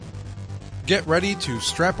Get ready to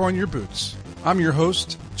strap on your boots. I'm your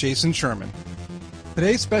host, Jason Sherman.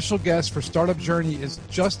 Today's special guest for Startup Journey is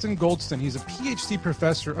Justin Goldston. He's a PhD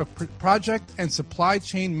professor of project and supply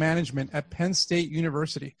chain management at Penn State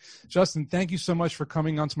University. Justin, thank you so much for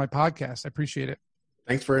coming onto my podcast. I appreciate it.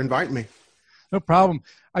 Thanks for inviting me. No problem.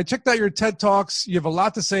 I checked out your TED Talks. You have a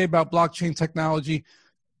lot to say about blockchain technology.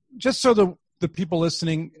 Just so the people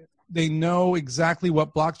listening, they know exactly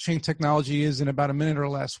what blockchain technology is in about a minute or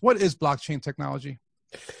less. What is blockchain technology?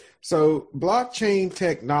 So blockchain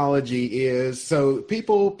technology is,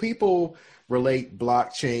 people relate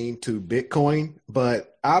blockchain to Bitcoin, but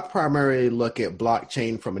I primarily look at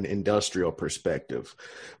blockchain from an industrial perspective,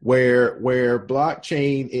 where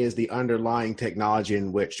blockchain is the underlying technology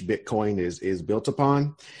in which Bitcoin is built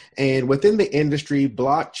upon. And within the industry,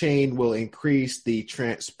 blockchain will increase the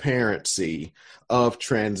transparency of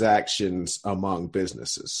transactions among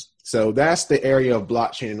businesses. So that's the area of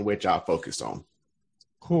blockchain in which I focus on.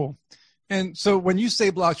 Cool. And so when you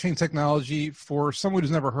say blockchain technology, for someone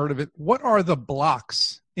who's never heard of it, what are the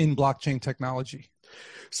blocks in blockchain technology?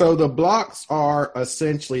 So the blocks are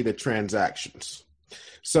essentially the transactions.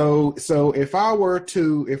 So if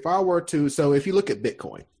you look at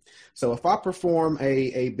Bitcoin, so if I perform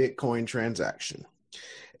a Bitcoin transaction,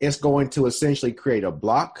 it's going to essentially create a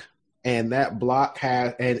block, and that block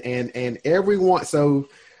has and everyone. So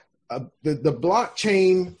the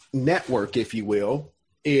blockchain network, if you will,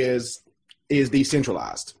 is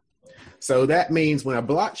decentralized. So that means when a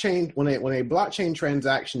blockchain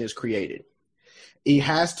transaction is created, it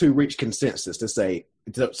has to reach consensus to say,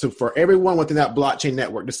 so for everyone within that blockchain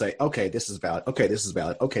network to say, okay, this is valid. Okay, this is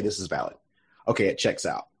valid. Okay, this is valid. Okay, it checks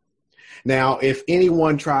out. Now, if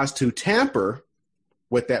anyone tries to tamper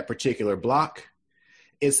with that particular block,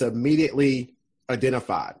 it's immediately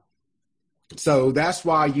identified. So that's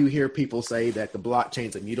why you hear people say that the blockchain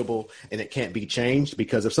is immutable and it can't be changed,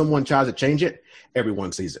 because if someone tries to change it,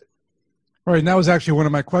 everyone sees it. All right. And that was actually one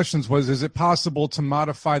of my questions was, is it possible to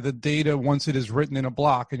modify the data once it is written in a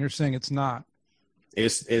block? And you're saying it's not.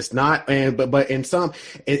 It's not. But in some,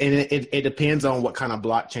 it depends on what kind of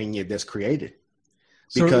blockchain that's created.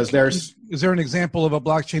 Because so is there an example of a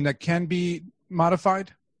blockchain that can be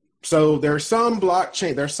modified? So there's some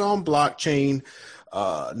blockchain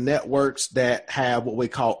networks that have what we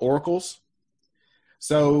call oracles.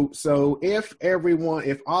 So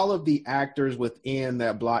if all of the actors within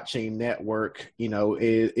that blockchain network,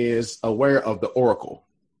 is aware of the oracle,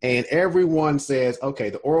 and everyone says, okay,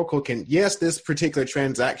 the oracle yes, this particular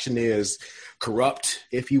transaction is corrupt,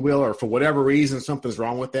 if you will, or for whatever reason something's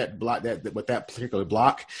wrong with that block, with that particular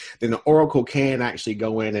block, then the oracle can actually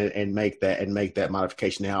go in and make that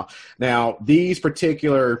modification. Now these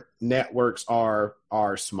particular networks are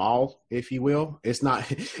small, if you will. It's not.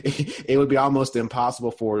 It would be almost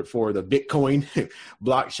impossible for the Bitcoin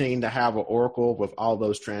blockchain to have an oracle with all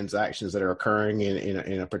those transactions that are occurring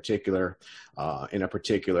in a particular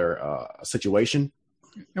situation.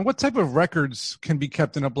 And what type of records can be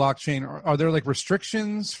kept in a blockchain? Are there like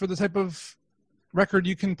restrictions for the type of record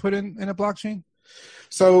you can put in a blockchain?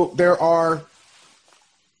 So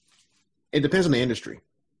it depends on the industry.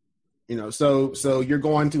 So you're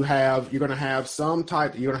going to have some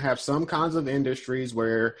kinds of industries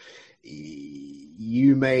where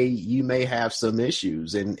you may have some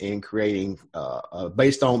issues in creating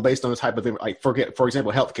based on the type of thing, like for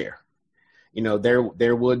example, healthcare.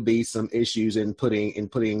 There would be some issues in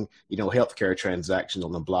putting healthcare transactions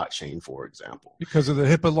on the blockchain, for example, because of the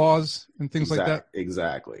HIPAA laws and things like that.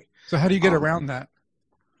 Exactly. So how do you get around that?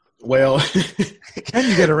 Well, can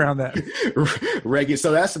you get around that?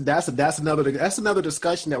 So that's another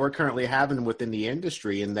discussion that we're currently having within the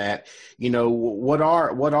industry, in that, what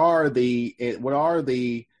are the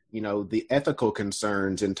ethical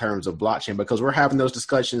concerns in terms of blockchain, because we're having those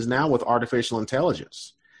discussions now with artificial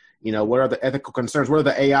intelligence. What are the ethical concerns? What are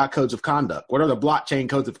the AI codes of conduct? What are the blockchain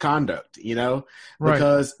codes of conduct?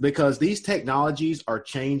 Right. Because these technologies are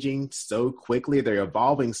changing so quickly, they're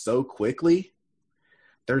evolving so quickly.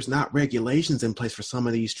 There's not regulations in place for some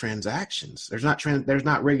of these transactions. There's not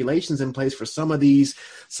regulations in place for some of these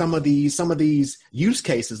use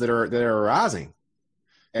cases that are arising.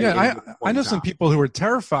 Yeah, I know some people who are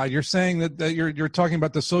terrified. You're saying that you're talking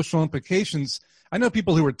about the social implications. I know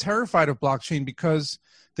people who are terrified of blockchain because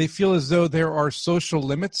they feel as though there are social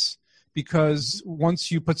limits, because once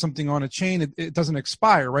you put something on a chain, it doesn't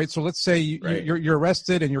expire, right? So let's say you're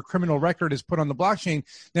arrested and your criminal record is put on the blockchain.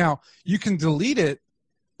 Now, you can delete it,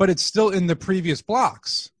 but it's still in the previous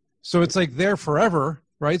blocks. So it's like there forever,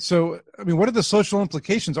 right? So, I mean, what are the social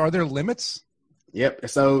implications? Are there limits? Yep.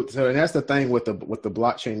 So and that's the thing with the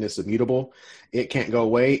blockchain that's immutable. It can't go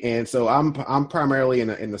away. And so I'm primarily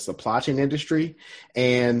in the supply chain industry,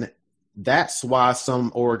 and that's why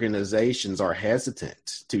some organizations are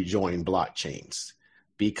hesitant to join blockchains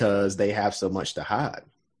because they have so much to hide,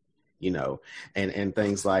 and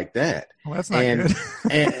things like that. Well, that's not good.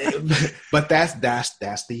 But that's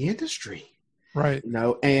the industry. Right.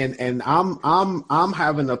 And I'm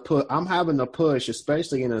having to push,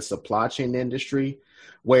 especially in the supply chain industry,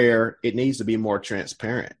 where it needs to be more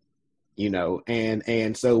transparent.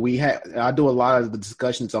 And so I do a lot of the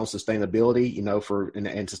discussions on sustainability, and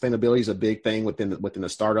sustainability is a big thing within the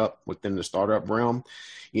startup realm,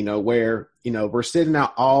 where, we're sending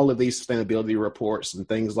out all of these sustainability reports and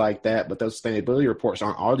things like that, but those sustainability reports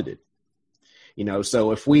aren't audited,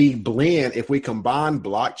 so if we combine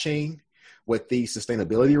blockchain with these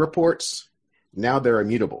sustainability reports, now they're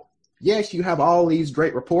immutable. Yes, you have all these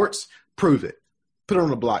great reports, prove it, put it on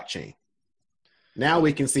the blockchain. Now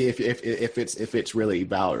we can see if it's really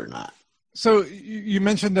valid or not. So you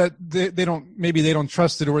mentioned that they don't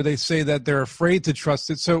trust it, or they say that they're afraid to trust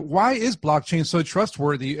it. So why is blockchain so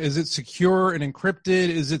trustworthy? Is it secure and encrypted?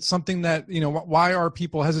 Is it something that, why are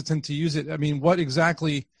people hesitant to use it? I mean, why is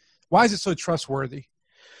it so trustworthy?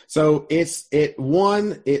 So it's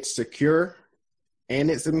secure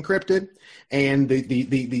and it's encrypted. And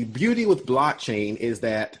the beauty with blockchain is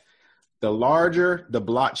that the larger the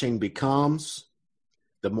blockchain becomes,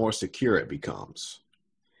 the more secure it becomes.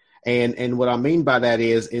 And what I mean by that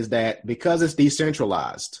is that because it's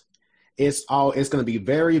decentralized, it's going to be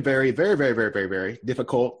very, very, very, very, very, very, very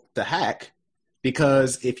difficult to hack.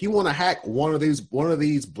 Because if you want to hack one of these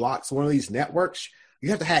blocks, one of these networks, you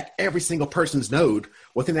have to hack every single person's node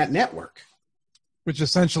within that network. Which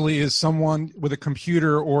essentially is someone with a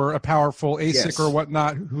computer or a powerful ASIC Yes. or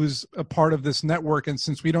whatnot who's a part of this network. And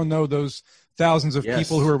since we don't know those thousands of Yes.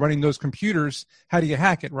 people who are running those computers, how do you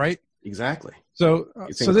hack it, right? Exactly. So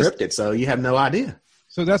it's encrypted, so you have no idea.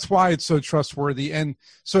 So that's why it's so trustworthy. And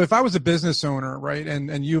so if I was a business owner, right,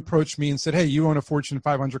 and you approached me and said, hey, you own a Fortune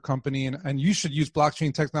 500 company and you should use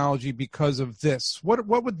blockchain technology because of this, what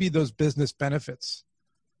would be those business benefits?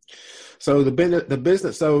 So the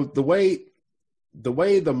business, so the way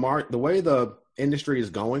the industry is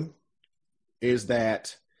going is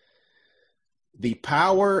that the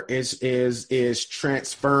power is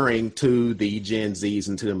transferring to the Gen Zs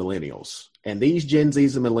and to the millennials. And these Gen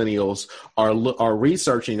Zs and millennials are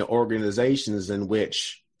researching the organizations in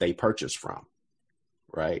which they purchase from,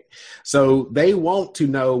 right? So they want to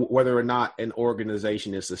know whether or not an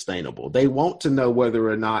organization is sustainable. They want to know whether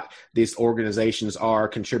or not these organizations are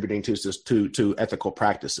contributing to ethical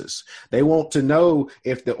practices. They want to know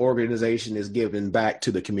if the organization is giving back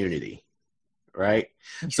to the community, right?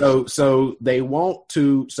 So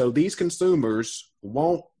these consumers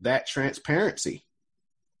want that transparency.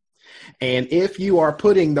 And if you are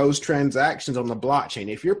putting those transactions on the blockchain,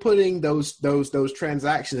 if you're putting those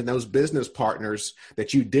transactions and those business partners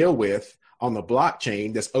that you deal with on the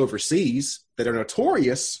blockchain that's overseas, that are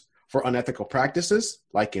notorious for unethical practices,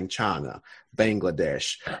 like in China,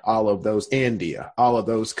 Bangladesh, all of those, India, all of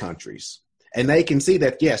those countries, and they can see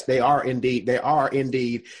that, yes, they are indeed,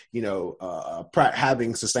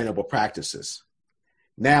 having sustainable practices.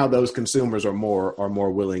 Now those consumers are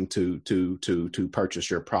more willing to purchase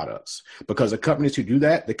your products, because the companies who do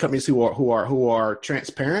that, the companies who are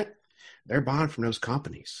transparent, they're buying from those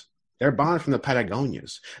companies. They're buying from the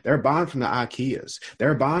Patagonias. They're buying from the IKEAs.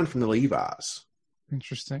 They're buying from the Levi's.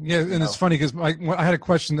 Interesting. Yeah, and it's funny because I had a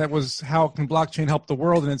question that was, how can blockchain help the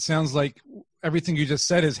world? And it sounds like everything you just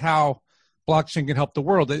said is how blockchain can help the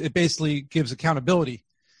world. It basically gives accountability.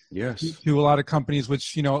 Yes. To a lot of companies,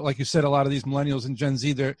 which, like you said, a lot of these millennials and Gen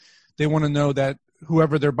Z, they want to know that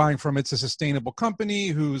whoever they're buying from, it's a sustainable company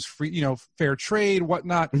who's free, fair trade,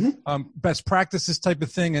 whatnot, best practices type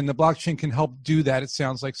of thing. And the blockchain can help do that, it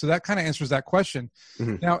sounds like. So that kind of answers that question.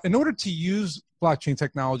 Mm-hmm. Now, in order to use blockchain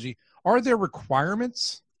technology, are there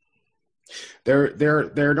requirements? There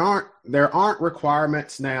aren't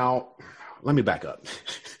requirements. Now, let me back up.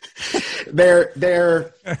 There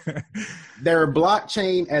are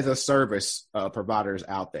blockchain as a service providers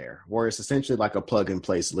out there, where it's essentially like a plug and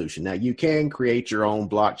play solution. Now, you can create your own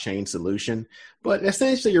blockchain solution, but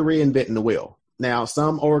essentially you're reinventing the wheel. Now,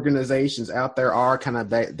 some organizations out there are kind of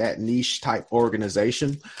that niche type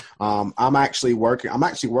organization. I'm actually working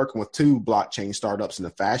with 2 blockchain startups in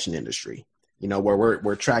the fashion industry, where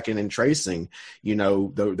we're tracking and tracing,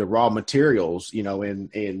 the raw materials, in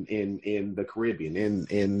the Caribbean,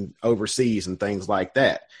 in overseas and things like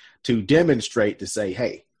that, to demonstrate, to say,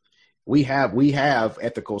 hey, we have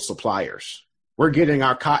ethical suppliers. We're getting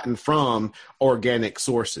our cotton from organic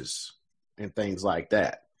sources and things like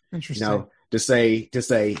that. Interesting. You know, to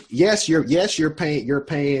say yes, you're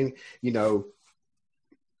paying an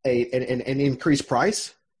increased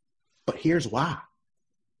price, but here's why.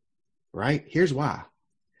 Right? Here's why.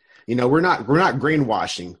 We're not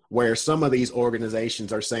greenwashing where some of these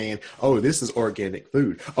organizations are saying, "Oh, this is organic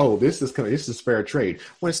food. Oh, this is fair trade."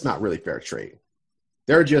 When it's not really fair trade.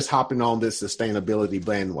 They're just hopping on this sustainability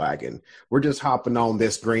bandwagon. We're just hopping on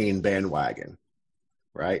this green bandwagon,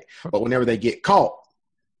 right? But whenever they get caught,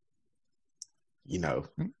 and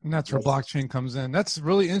that's where blockchain comes in. That's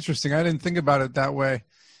really interesting. I didn't think about it that way.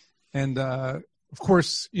 And of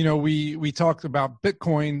course, we talked about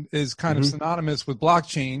Bitcoin is kind of synonymous with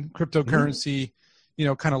blockchain. Cryptocurrency,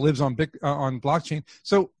 kind of lives on blockchain.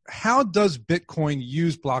 So how does Bitcoin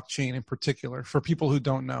use blockchain in particular for people who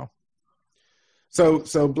don't know? So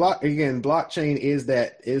blockchain is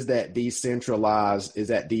that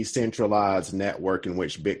decentralized network in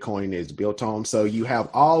which Bitcoin is built on. So you have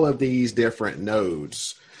all of these different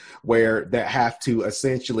nodes that have to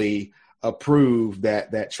essentially approve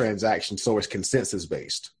that transaction, so it's consensus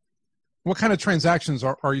based. What kind of transactions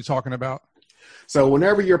are you talking about? So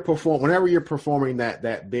whenever you're performing that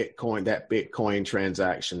Bitcoin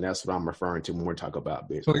transaction, that's what I'm referring to when we're talking about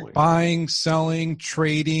Bitcoin. So like buying, selling,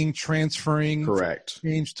 trading, transferring, correct,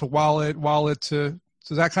 change to wallet to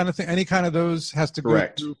that kind of thing. Any kind of those has to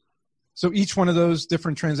correct. Go through. So each one of those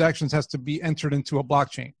different transactions has to be entered into a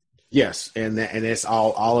blockchain. Yes, and it's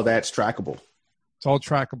all of that's trackable. It's all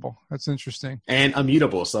trackable. That's interesting. And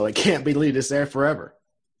immutable, so it can't be deleted. It's there forever.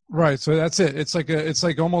 Right. So that's it. It's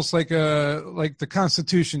almost like the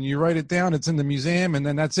Constitution. You write it down, it's in the museum, and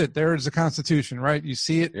then that's it. There's the Constitution, right? You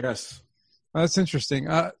see it. Yes. That's interesting.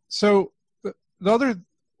 So the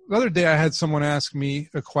other day I had someone ask me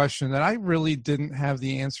a question that I really didn't have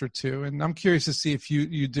the answer to, and I'm curious to see if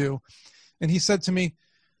you do. And he said to me,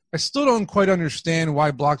 I still don't quite understand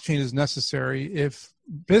why blockchain is necessary if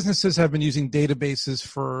businesses have been using databases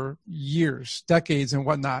for years, decades, and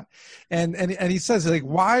whatnot. And he says, like,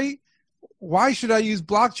 why should I use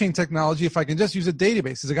blockchain technology if I can just use a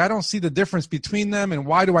database? He's like, I don't see the difference between them, and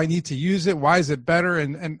why do I need to use it? Why is it better?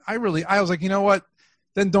 And I was like, you know what?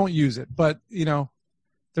 Then don't use it. But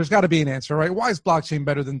there's got to be an answer, right? Why is blockchain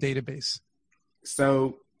better than database?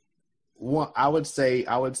 So what I would say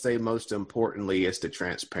most importantly is the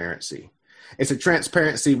transparency. It's a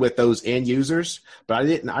transparency with those end users, but I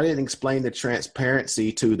didn't explain the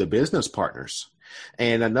transparency to the business partners.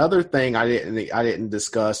 And another thing I didn't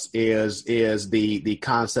discuss is the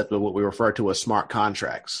concept of what we refer to as smart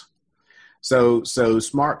contracts. So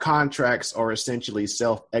smart contracts are essentially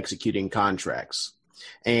self-executing contracts.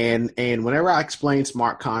 And whenever I explain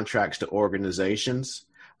smart contracts to organizations,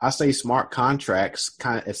 I say smart contracts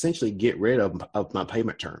kind of essentially get rid of my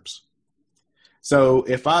payment terms. So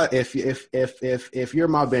if you're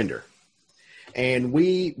my vendor and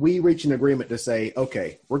we reach an agreement to say,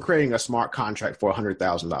 okay, we're creating a smart contract for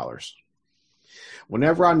 $100,000.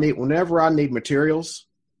 Whenever I need materials,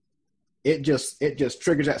 it just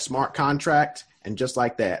triggers that smart contract. And just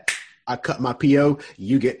like that, I cut my PO,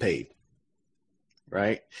 you get paid.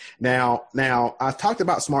 Right now I talked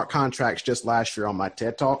about smart contracts just last year on my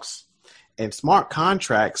TED Talks, and smart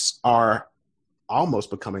contracts are almost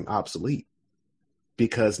becoming obsolete.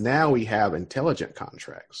 Because now we have intelligent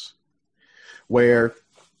contracts, where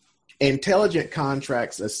intelligent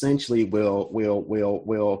contracts essentially will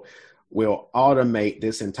automate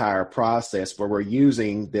this entire process, where we're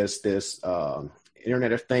using this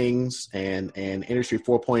Internet of Things and Industry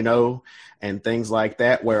 4.0 and things like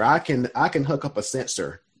that, where I can hook up a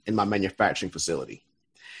sensor in my manufacturing facility,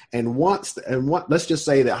 and let's just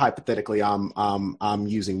say that hypothetically I'm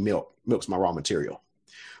using milk. Milk's my raw material.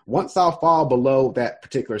 Once I fall below that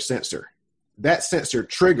particular sensor, that sensor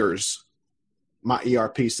triggers my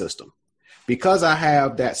ERP system. Because I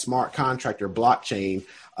have that smart contract or blockchain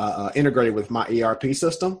integrated with my ERP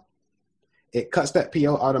system, it cuts that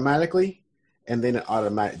PO automatically, and then it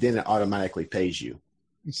automatically pays you.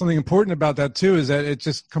 Something important about that too is that it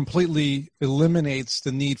just completely eliminates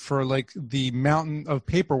the need for like the mountain of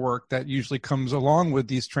paperwork that usually comes along with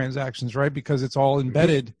these transactions, right? Because it's all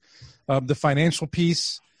embedded. The financial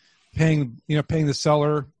piece, paying the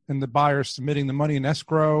seller and the buyer submitting the money in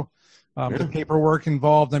escrow, the paperwork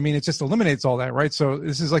involved. I mean, it just eliminates all that, right? So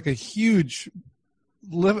this is like a huge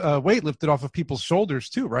weight lifted off of people's shoulders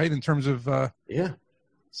too, right? In terms of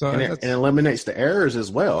so and it eliminates the errors as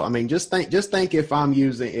well. I mean, just think if I'm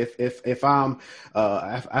using if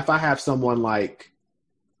I have someone like,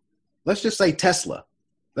 let's just say Tesla,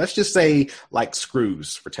 let's just say like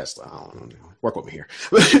screws for Tesla. I don't know, work with me here.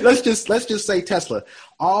 let's just say Tesla,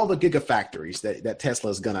 all the gigafactories that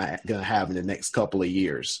Tesla is gonna have in the next couple of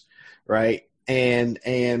years, right? And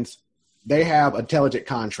they have intelligent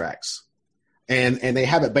contracts, and they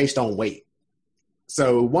have it based on weight.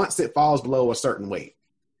 So once it falls below a certain weight,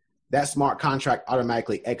 that smart contract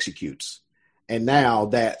automatically executes. And now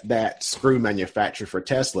that screw manufacturer for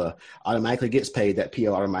Tesla automatically gets paid, that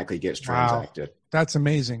PO automatically gets transacted. Wow. That's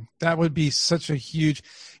amazing. That would be such a huge,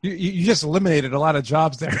 you just eliminated a lot of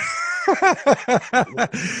jobs there.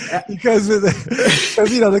 because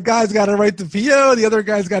the guy's got to write the PO, the other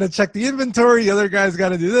guy's got to check the inventory, the other guy's got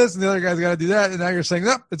to do this, and the other guy's got to do that. And now you're saying,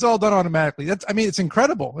 no, it's all done automatically. It's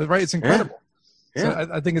incredible, right? It's incredible. Yeah. So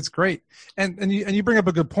I think it's great. And you bring up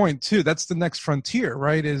a good point too. That's the next frontier,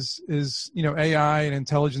 right? Is AI and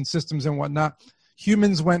intelligent systems and whatnot.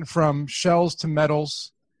 Humans went from shells to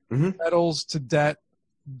metals, metals to debt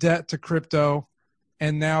to crypto,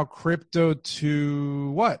 and now crypto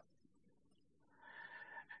to what?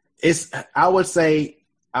 I would say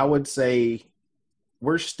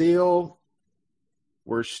we're still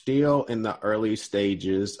in the early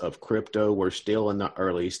stages of crypto. We're still in the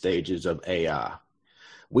early stages of AI.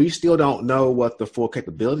 We still don't know what the full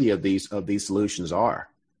capability of these solutions are.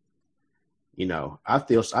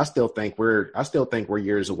 I still think we're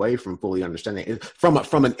years away from fully understanding it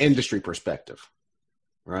from an industry perspective,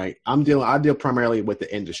 right? I deal primarily with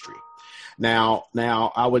the industry. Now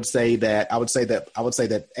I would say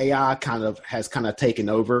that AI has taken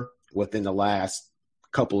over within the last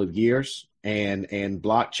couple of years, and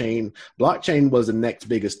blockchain was the next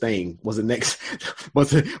biggest thing, was the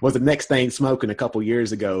next thing smoking a couple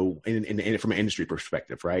years ago in from an industry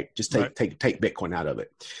perspective, right? Just take Bitcoin out of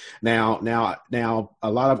it. Now a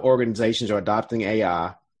lot of organizations are adopting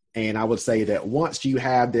AI, and I would say that once you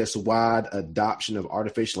have this wide adoption of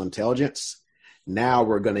artificial intelligence, now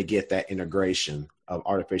we're going to get that integration of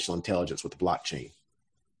artificial intelligence with blockchain.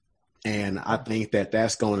 And I think that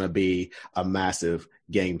that's going to be a massive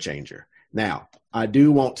game changer. Now, I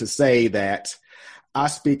do want to say that I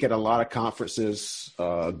speak at a lot of conferences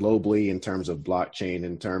globally in terms of blockchain,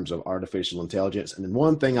 in terms of artificial intelligence. And then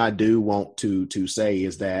one thing I do want to say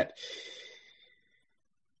is that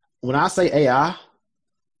when I say AI,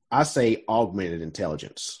 I say augmented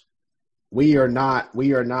intelligence. We are not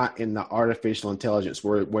in the artificial intelligence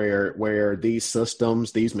where these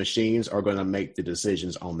systems, these machines are going to make the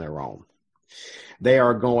decisions on their own. They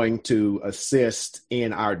are going to assist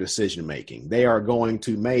in our decision making. They are going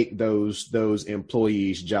to make those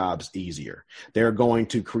employees' jobs easier. They're going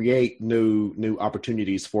to create new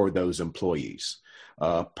opportunities for those employees.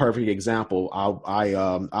 Perfect example.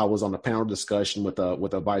 I was on a panel discussion with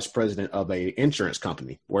a vice president of a insurance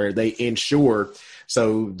company where they insure.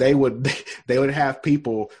 So they would have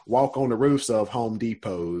people walk on the roofs of Home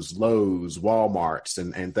Depots, Lowe's, Walmarts,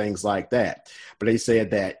 and things like that. But they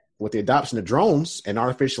said that with the adoption of drones and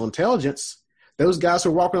artificial intelligence, those guys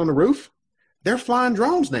who are walking on the roof, they're flying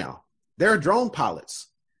drones now. They're drone pilots.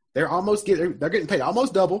 They're getting paid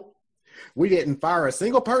almost double. We didn't fire a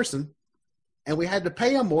single person. And we had to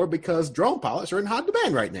pay them more because drone pilots are in high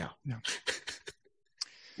demand right now. Yeah.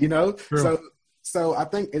 True. So I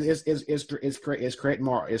think it's creating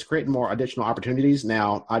more additional opportunities.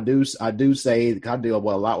 Now I do say I deal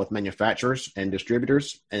a lot with manufacturers and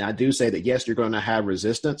distributors, and I do say that yes, you're going to have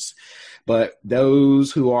resistance, but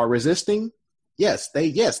those who are resisting,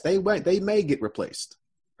 they may get replaced,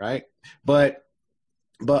 right? But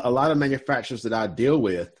a lot of manufacturers that I deal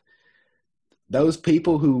with, those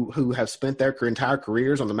people who have spent their entire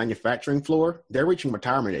careers on the manufacturing floor, they're reaching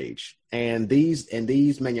retirement age, and these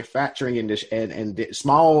manufacturing and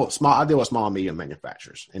small. I deal with small and medium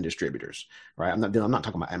manufacturers and distributors, right? I'm not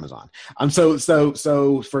talking about Amazon.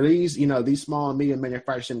 So for these small and medium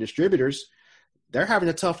manufacturers and distributors, they're having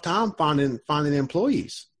a tough time finding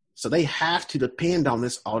employees. So they have to depend on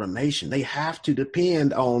this automation. They have to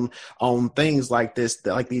depend on things like this,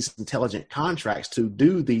 like these intelligent contracts, to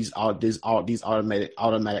do these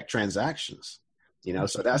automatic transactions.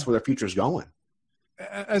 So that's where the future is going.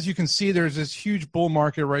 As you can see, there's this huge bull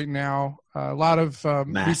market right now. A lot of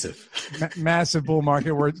massive bull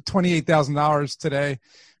market. We're at $28,000 today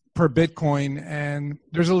per Bitcoin, and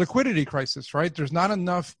there's a liquidity crisis, right? There's not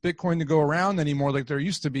enough Bitcoin to go around anymore like there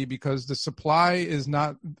used to be, because the supply is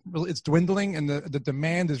not really, it's dwindling, and the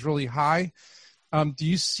demand is really high. Do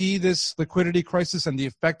you see this liquidity crisis and the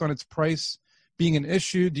effect on its price being an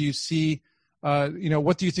issue? Do you see,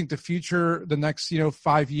 what do you think the future, the next,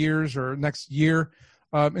 5 years or next year,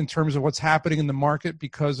 in terms of what's happening in the market,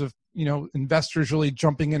 because of, investors really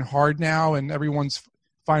jumping in hard now, and everyone's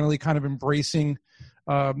finally kind of embracing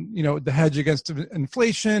the hedge against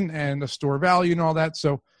inflation and the store value and all that.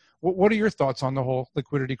 So what are your thoughts on the whole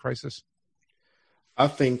liquidity crisis? I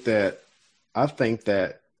think that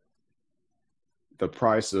the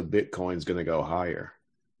price of Bitcoin is going to go higher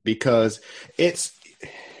because it's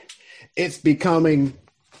becoming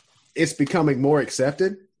more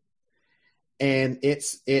accepted, and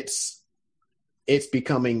it's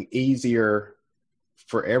becoming easier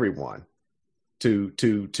for everyone to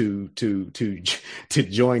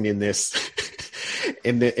join in this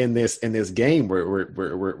in this game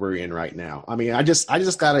we're in right now. I mean, I just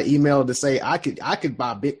got an email to say I could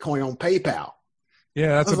buy Bitcoin on PayPal.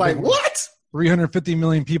 Yeah, that's like what? 350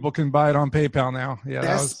 million people can buy it on PayPal now. Yeah,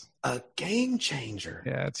 that's a game changer.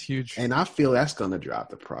 Yeah, it's huge, and I feel that's going to drive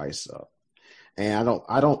the price up. And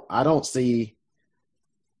I don't see.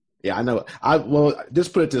 Yeah, I know. Well,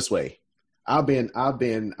 just put it this way. I've been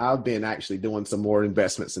actually doing some more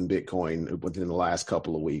investments in Bitcoin within the last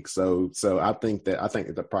couple of weeks. So I think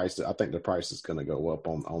the price is going to go up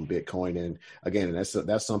on Bitcoin. And again,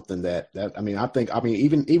 that's something that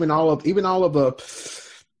even all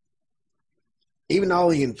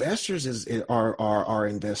the investors are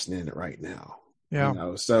investing in it right now.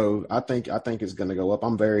 Yeah. So I think it's going to go up.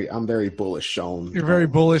 I'm very bullish on. You're very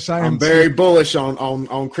bullish. I'm very bullish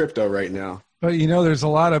on crypto right now. But there's a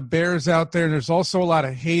lot of bears out there, and there's also a lot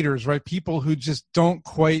of haters, right? People who just don't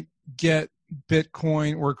quite get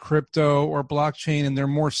Bitcoin or crypto or blockchain, and they're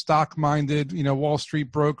more stock-minded, Wall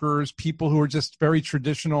Street brokers, people who are just very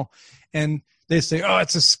traditional, and they say, "Oh,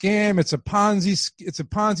 it's a scam, it's a Ponzi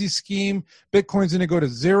scheme. Bitcoin's going to go to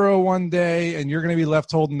zero one day, and you're going to be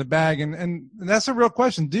left holding the bag." And that's a real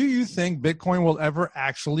question. Do you think Bitcoin will ever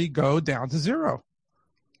actually go down to zero?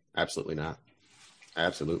 Absolutely not.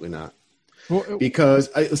 Absolutely not. Well, because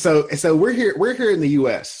so we're here in the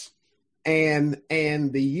U.S. and the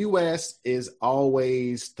U.S. is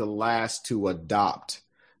always the last to adopt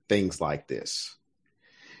things like this.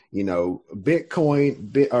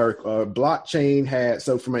 Bitcoin or blockchain had,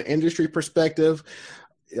 so from an industry perspective,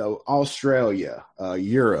 Australia,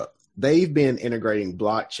 Europe, they've been integrating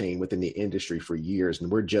blockchain within the industry for years,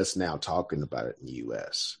 and we're just now talking about it in the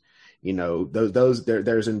U.S.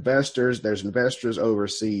 There's investors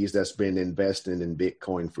overseas that's been investing in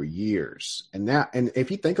Bitcoin for years. And if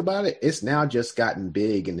you think about it, it's now just gotten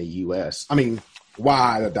big in the US. I mean,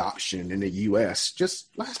 wide adoption in the US just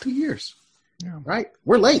last 2 years. Yeah. Right?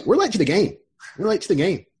 We're late to the game.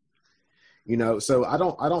 So I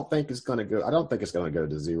don't think it's going to go. I don't think it's going to go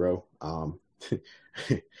to zero.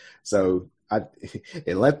 So let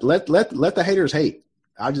the haters hate.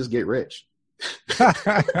 I'll just get rich.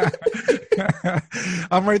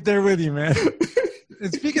 I'm right there with you, man.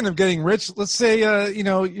 And speaking of getting rich, let's say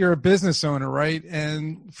you're a business owner, right?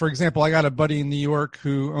 And for example, I got a buddy in New York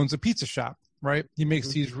who owns a pizza shop, right? He makes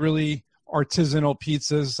these really artisanal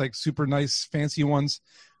pizzas, like super nice, fancy ones.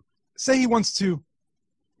 Say he wants to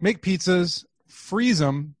make pizzas, freeze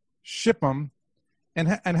them, ship them, and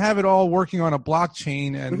have it all working on a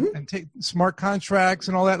blockchain and take smart contracts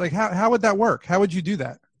and all that. Like, how would that work? How would you do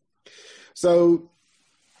that? So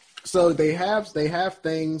they have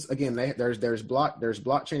things, again, there's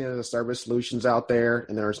blockchain as a service solutions out there,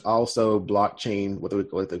 and there's also blockchain,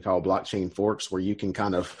 what they call blockchain forks, where you can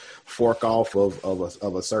kind of fork off of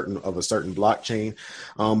a certain blockchain.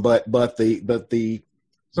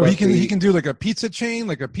 So he can do like a pizza chain,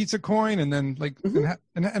 like a pizza coin, and then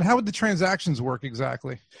and how would the transactions work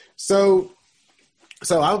exactly? So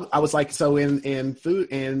I was like, so in food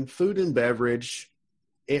and beverage,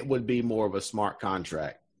 it would be more of a smart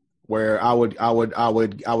contract where I would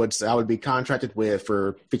be contracted with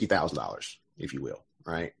for $50,000, if you will,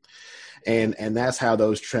 right? And that's how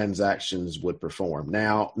those transactions would perform.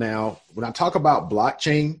 Now when I talk about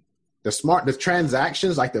blockchain, the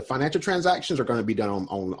transactions, like the financial transactions, are going to be done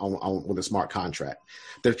on with a smart contract.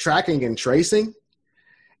 The tracking and tracing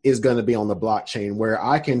is going to be on the blockchain, where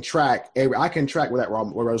I can track where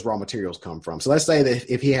those raw materials come from. So let's say that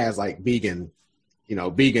if he has like vegan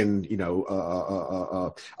ingredients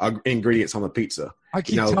on the pizza. I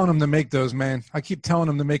keep telling him to make those, man. I keep telling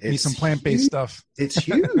him to make me some plant-based stuff. It's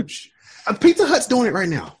huge. Pizza Hut's doing it right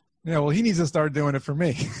now. Yeah, well, he needs to start doing it for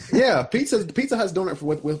me. Yeah, Pizza Hut's doing it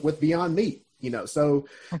with Beyond Meat. So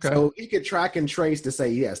he could track and trace to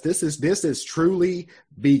say, yes, this is truly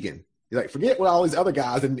vegan. Like, forget what all these other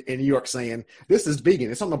guys in New York saying. This is vegan.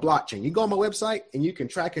 It's on the blockchain. You go on my website and you can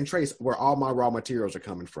track and trace where all my raw materials are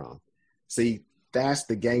coming from. See, that's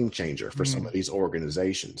the game changer for some of these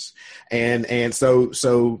organizations. And so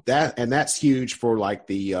that's huge for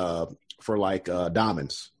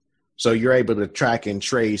diamonds. So you're able to track and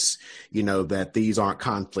trace, that these aren't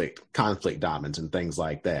conflict diamonds and things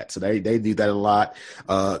like that. So they do that a lot.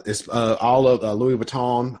 It's all of Louis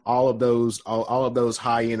Vuitton, all of those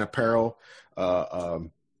high end apparel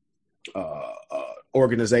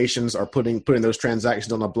organizations are putting those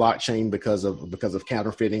transactions on the blockchain because of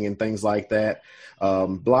counterfeiting and things like that.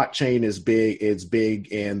 Blockchain is big. It's big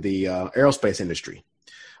in the aerospace industry.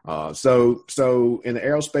 So in the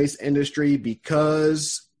aerospace industry,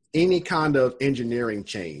 because any kind of engineering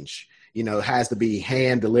change, has to be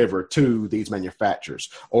hand delivered to these manufacturers,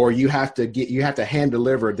 or you have to hand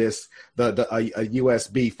deliver a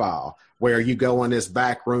USB file where you go in this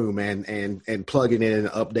back room and plug it in and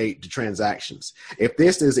update the transactions. If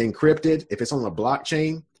this is encrypted, if it's on a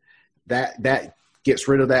blockchain, that gets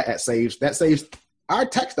rid of that. That saves our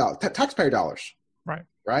taxpayer dollars.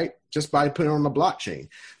 Right. Just by putting it on the blockchain.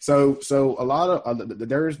 So a lot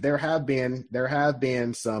of there have been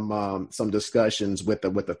some discussions with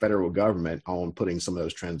the federal government on putting some of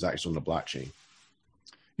those transactions on the blockchain.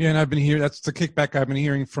 Yeah, and I've been hearing, that's the kickback I've been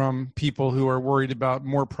hearing from people who are worried about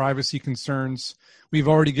more privacy concerns. We've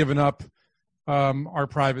already given up our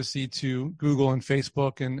privacy to Google and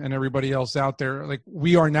Facebook and everybody else out there. Like,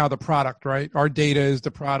 we are now the product, right? Our data is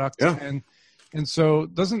the product. Yeah. And so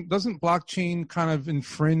doesn't blockchain kind of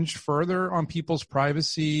infringe further on people's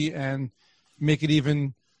privacy and make it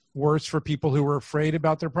even worse for people who are afraid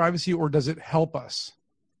about their privacy, or does it help us?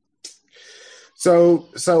 So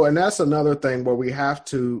and that's another thing where we have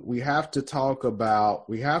to talk about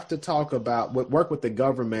work with the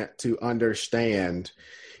government to understand,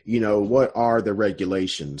 what are the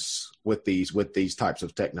regulations with these types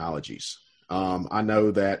of technologies. I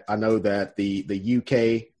know that the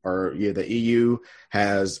UK or the EU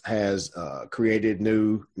has created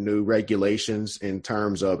new regulations in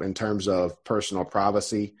terms of personal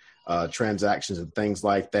privacy, transactions and things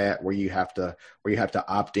like that, where you have to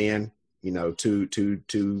opt in, to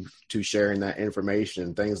sharing that information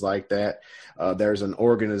and things like that. There's an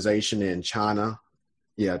organization in China,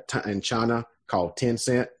 called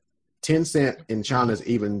Tencent. Tencent in China is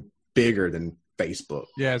even bigger than Facebook.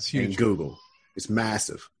 Yeah, it's huge. And Google. It's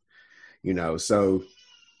massive, so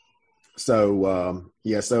I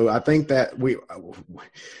think that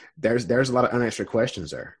there's a lot of unanswered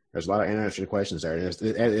questions there. There's a lot of unanswered questions there. And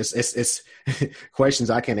it's questions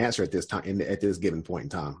I can't answer at this time, at this given point in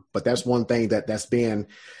time. But that's one thing that's been,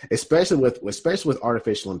 especially with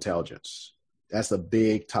artificial intelligence, that's a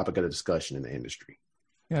big topic of discussion in the industry.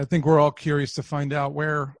 Yeah, I think we're all curious to find out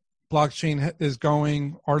where blockchain is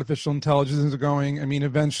going, artificial intelligence is going. I mean,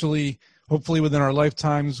 eventually, hopefully within our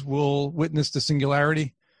lifetimes, we'll witness the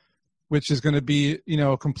singularity, which is going to be,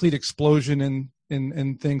 a complete explosion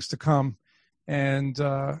in things to come. And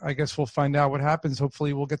I guess we'll find out what happens.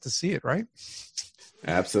 Hopefully we'll get to see it, right?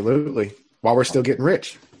 Absolutely. While we're still getting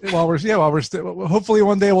rich. Hopefully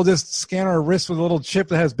one day we'll just scan our wrist with a little chip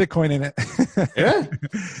that has Bitcoin in it. Yeah.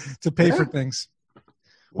 To pay for things.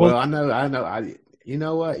 Well, I know. You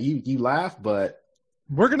know what? You laugh, but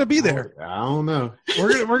we're gonna be there. I don't know.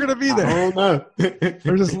 We're gonna be there. I don't know.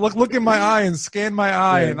 Or just look in my eye and scan my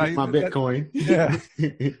eye, and my Bitcoin.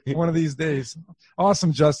 One of these days.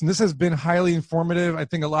 Awesome, Justin. This has been highly informative. I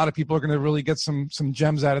think a lot of people are going to really get some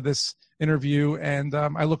gems out of this interview, and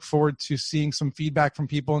I look forward to seeing some feedback from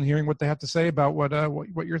people and hearing what they have to say about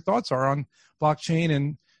what your thoughts are on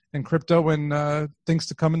blockchain and crypto and things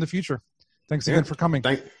to come in the future. Thanks again for coming.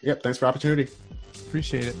 Thanks for the opportunity.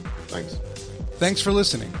 Appreciate it. Thanks. Thanks for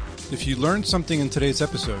listening. If you learned something in today's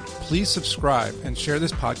episode, please subscribe and share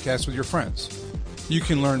this podcast with your friends. You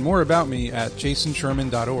can learn more about me at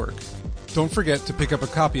jasonsherman.org. Don't forget to pick up a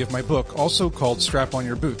copy of my book, also called Strap on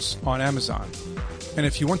Your Boots, on Amazon. And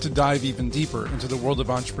if you want to dive even deeper into the world of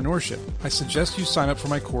entrepreneurship, I suggest you sign up for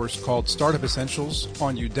my course called Startup Essentials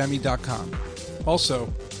on udemy.com.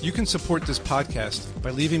 Also, you can support this podcast by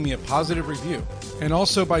leaving me a positive review, and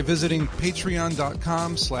also by visiting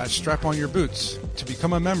patreon.com/straponyourboots to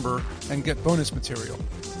become a member and get bonus material.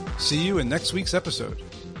 See you in next week's episode.